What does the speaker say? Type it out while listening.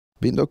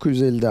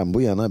1950'den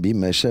bu yana bir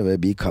meşe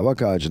ve bir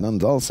kavak ağacının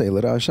dal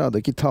sayıları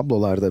aşağıdaki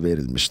tablolarda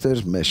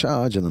verilmiştir. Meşe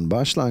ağacının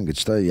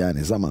başlangıçta,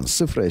 yani zaman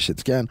sıfıra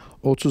eşitken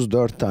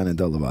 34 tane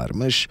dalı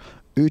varmış.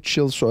 3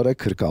 yıl sonra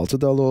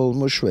 46 dalı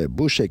olmuş ve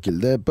bu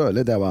şekilde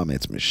böyle devam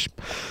etmiş.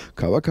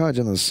 Kavak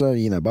ağacının ise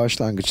yine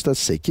başlangıçta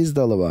 8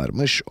 dalı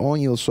varmış, 10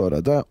 yıl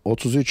sonra da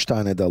 33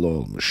 tane dalı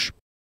olmuş.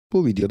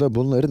 Bu videoda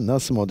bunları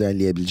nasıl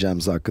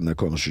modelleyebileceğimiz hakkında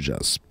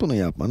konuşacağız. Bunu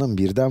yapmanın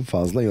birden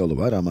fazla yolu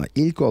var ama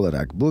ilk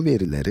olarak bu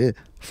verileri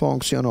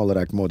fonksiyon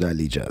olarak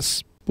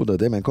modelleyeceğiz. Bu da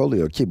demek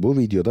oluyor ki bu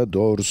videoda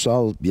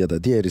doğrusal ya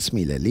da diğer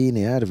ismiyle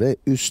lineer ve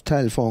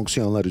üstel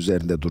fonksiyonlar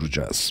üzerinde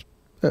duracağız.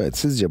 Evet,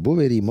 sizce bu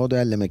veriyi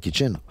modellemek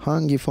için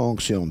hangi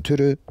fonksiyon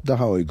türü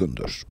daha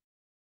uygundur?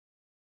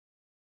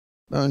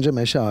 Önce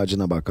meşe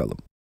ağacına bakalım.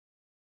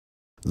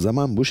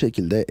 Zaman bu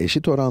şekilde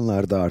eşit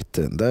oranlarda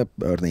arttığında,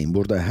 örneğin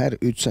burada her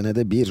 3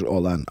 senede bir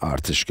olan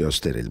artış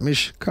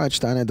gösterilmiş, kaç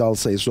tane dal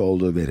sayısı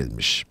olduğu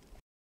verilmiş.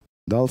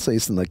 Dal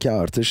sayısındaki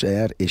artış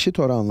eğer eşit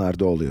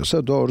oranlarda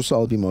oluyorsa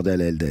doğrusal bir model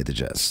elde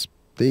edeceğiz.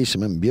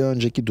 Değişimin bir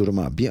önceki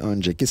duruma, bir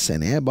önceki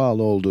seneye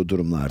bağlı olduğu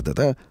durumlarda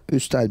da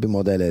üstel bir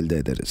model elde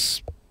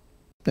ederiz.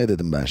 Ne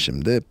dedim ben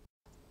şimdi?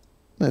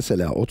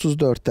 Mesela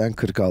 34'ten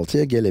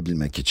 46'ya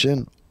gelebilmek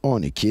için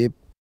 12,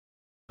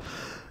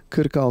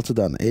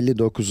 46'dan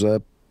 59'a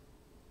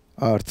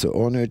artı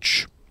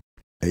 13,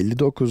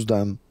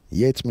 59'dan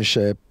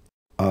 70'e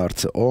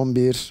artı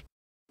 11,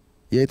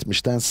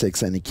 70'ten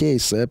 82'ye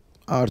ise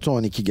artı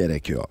 12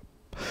 gerekiyor.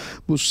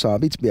 Bu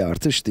sabit bir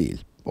artış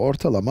değil.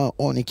 Ortalama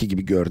 12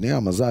 gibi görünüyor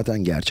ama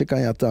zaten gerçek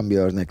hayattan bir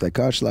örnekle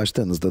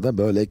karşılaştığınızda da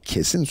böyle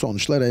kesin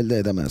sonuçlar elde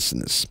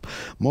edemezsiniz.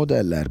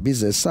 Modeller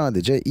bize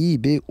sadece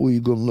iyi bir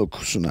uygunluk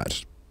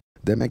sunar.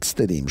 Demek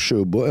istediğim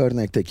şu, bu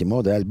örnekteki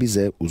model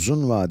bize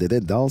uzun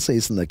vadede dal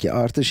sayısındaki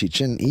artış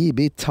için iyi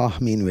bir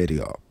tahmin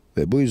veriyor.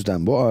 Ve bu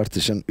yüzden bu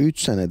artışın 3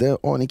 senede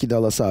 12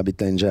 dala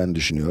sabitleneceğini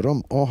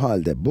düşünüyorum. O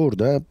halde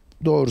burada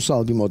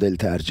doğrusal bir modeli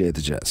tercih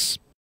edeceğiz.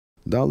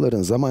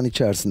 Dalların zaman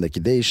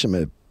içerisindeki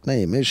değişimi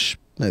neymiş?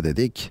 Ne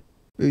dedik?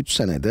 3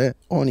 senede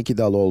 12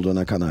 dal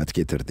olduğuna kanaat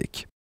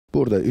getirdik.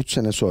 Burada 3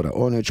 sene sonra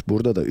 13,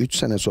 burada da 3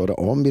 sene sonra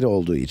 11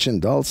 olduğu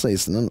için dal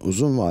sayısının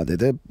uzun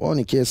vadede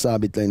 12'ye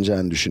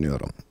sabitleneceğini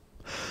düşünüyorum.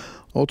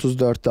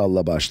 34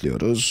 dalla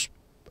başlıyoruz.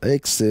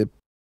 Eksi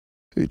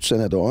 3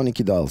 senede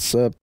 12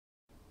 dalsa,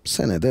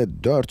 senede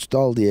 4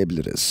 dal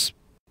diyebiliriz.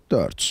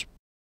 4.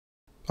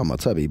 Ama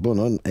tabii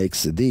bunun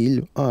eksi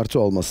değil, artı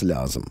olması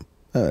lazım.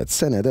 Evet,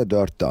 senede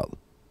 4 dal.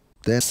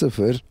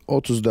 D0,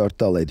 34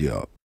 dal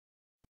ediyor.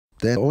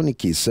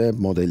 D12 ise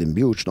modelin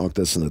bir uç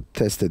noktasını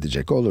test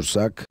edecek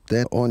olursak,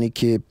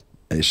 D12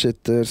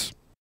 eşittir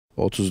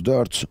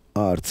 34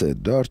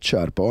 artı 4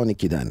 çarpı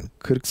 12'den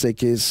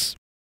 48,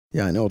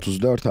 yani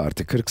 34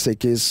 artı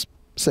 48,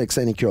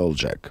 82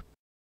 olacak.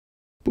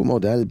 Bu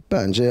model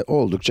bence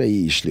oldukça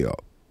iyi işliyor.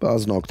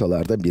 Bazı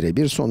noktalarda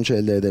birebir sonuç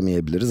elde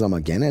edemeyebiliriz ama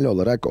genel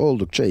olarak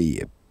oldukça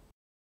iyi.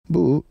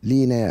 Bu,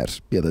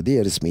 lineer ya da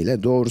diğer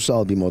ismiyle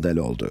doğrusal bir model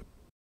oldu.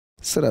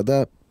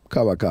 Sırada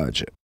kavak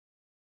ağacı.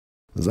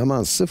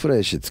 Zaman sıfıra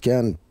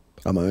eşitken,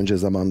 ama önce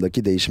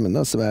zamandaki değişimi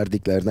nasıl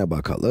verdiklerine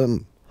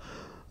bakalım.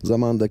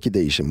 Zamandaki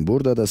değişim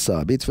burada da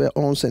sabit ve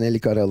 10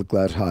 senelik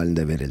aralıklar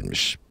halinde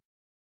verilmiş.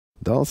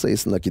 Dal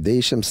sayısındaki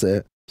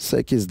değişimse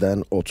 8'den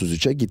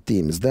 33'e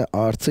gittiğimizde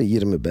artı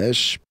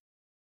 25,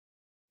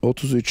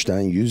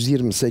 33'ten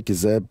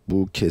 128'e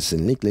bu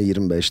kesinlikle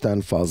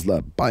 25'ten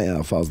fazla,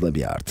 bayağı fazla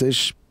bir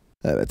artış.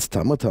 Evet,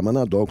 tamı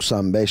tamına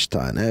 95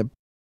 tane,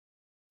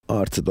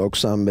 artı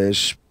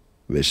 95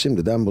 ve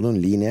şimdiden bunun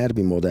lineer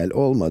bir model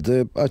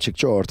olmadığı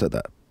açıkça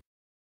ortada.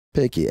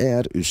 Peki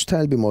eğer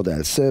üstel bir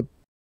modelse,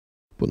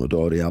 bunu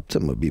doğru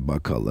yaptım mı bir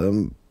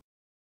bakalım.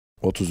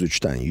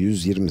 33'ten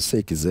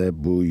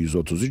 128'e bu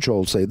 133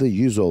 olsaydı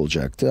 100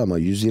 olacaktı ama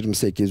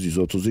 128,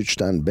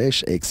 133'ten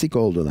 5 eksik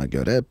olduğuna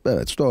göre,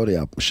 evet doğru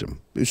yapmışım.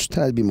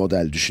 Üstel bir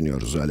model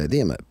düşünüyoruz, öyle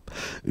değil mi?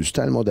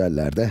 Üstel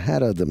modellerde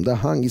her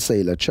adımda hangi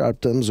sayıyla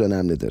çarptığımız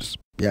önemlidir.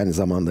 Yani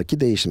zamandaki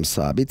değişim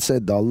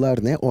sabitse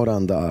dallar ne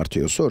oranda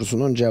artıyor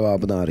sorusunun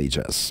cevabını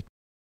arayacağız.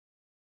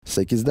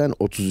 8'den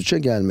 33'e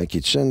gelmek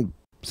için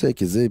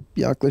 8'i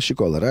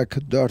yaklaşık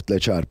olarak 4 ile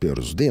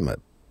çarpıyoruz, değil mi?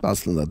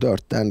 Aslında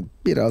 4'ten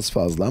biraz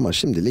fazla ama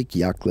şimdilik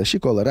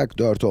yaklaşık olarak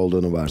 4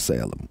 olduğunu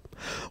varsayalım.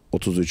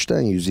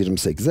 33'ten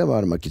 128'e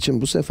varmak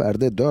için bu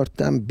sefer de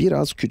 4'ten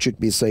biraz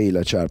küçük bir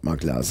sayıyla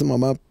çarpmak lazım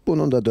ama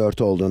bunun da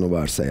 4 olduğunu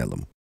varsayalım.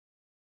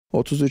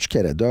 33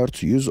 kere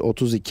 4,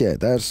 132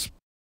 eder.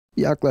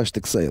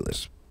 Yaklaştık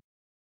sayılır.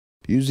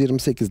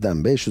 128'den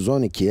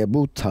 512'ye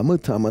bu tamı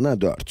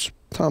tamına 4.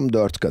 Tam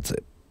 4 katı,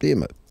 değil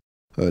mi?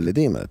 Öyle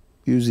değil mi?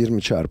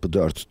 120 çarpı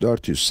 4,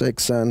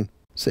 480.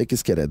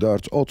 8 kere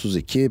 4,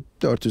 32,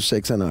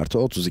 480 artı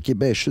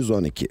 32,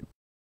 512.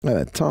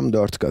 Evet, tam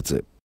 4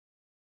 katı.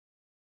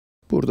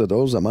 Burada da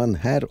o zaman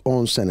her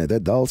 10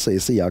 senede dal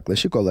sayısı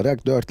yaklaşık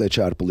olarak 4 ile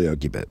çarpılıyor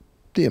gibi,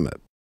 değil mi?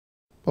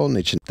 Onun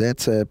için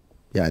dt,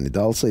 yani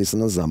dal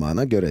sayısının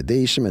zamana göre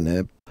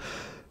değişimini,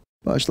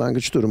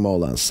 başlangıç durumu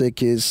olan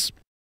 8,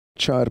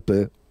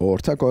 çarpı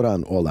ortak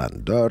oran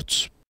olan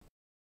 4,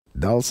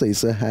 Dal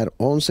sayısı her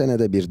 10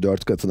 senede bir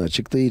 4 katına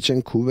çıktığı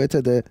için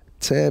kuvvete de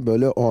t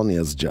bölü 10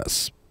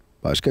 yazacağız.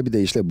 Başka bir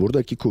deyişle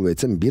buradaki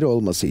kuvvetin 1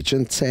 olması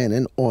için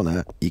t'nin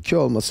 10'a, 2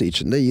 olması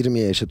için de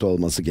 20'ye eşit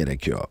olması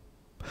gerekiyor.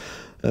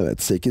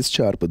 Evet, 8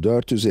 çarpı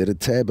 4 üzeri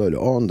t bölü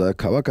 10 da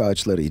kavak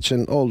ağaçları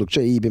için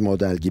oldukça iyi bir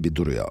model gibi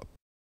duruyor.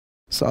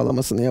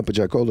 Sağlamasını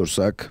yapacak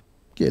olursak,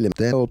 gelin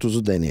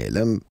d30'u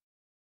deneyelim.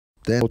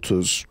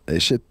 d30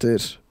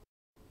 eşittir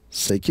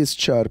 8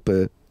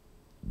 çarpı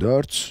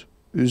 4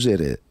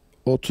 üzeri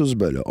 30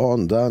 bölü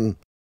 10'dan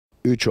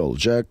 3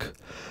 olacak.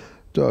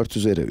 4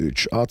 üzeri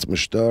 3,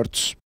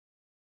 64.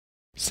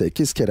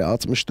 8 kere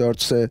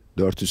 64 ise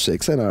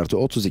 480 artı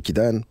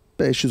 32'den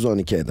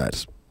 512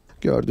 eder.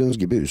 Gördüğünüz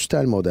gibi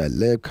üstel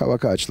modelle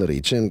kavak ağaçları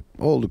için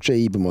oldukça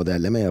iyi bir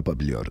modelleme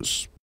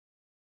yapabiliyoruz.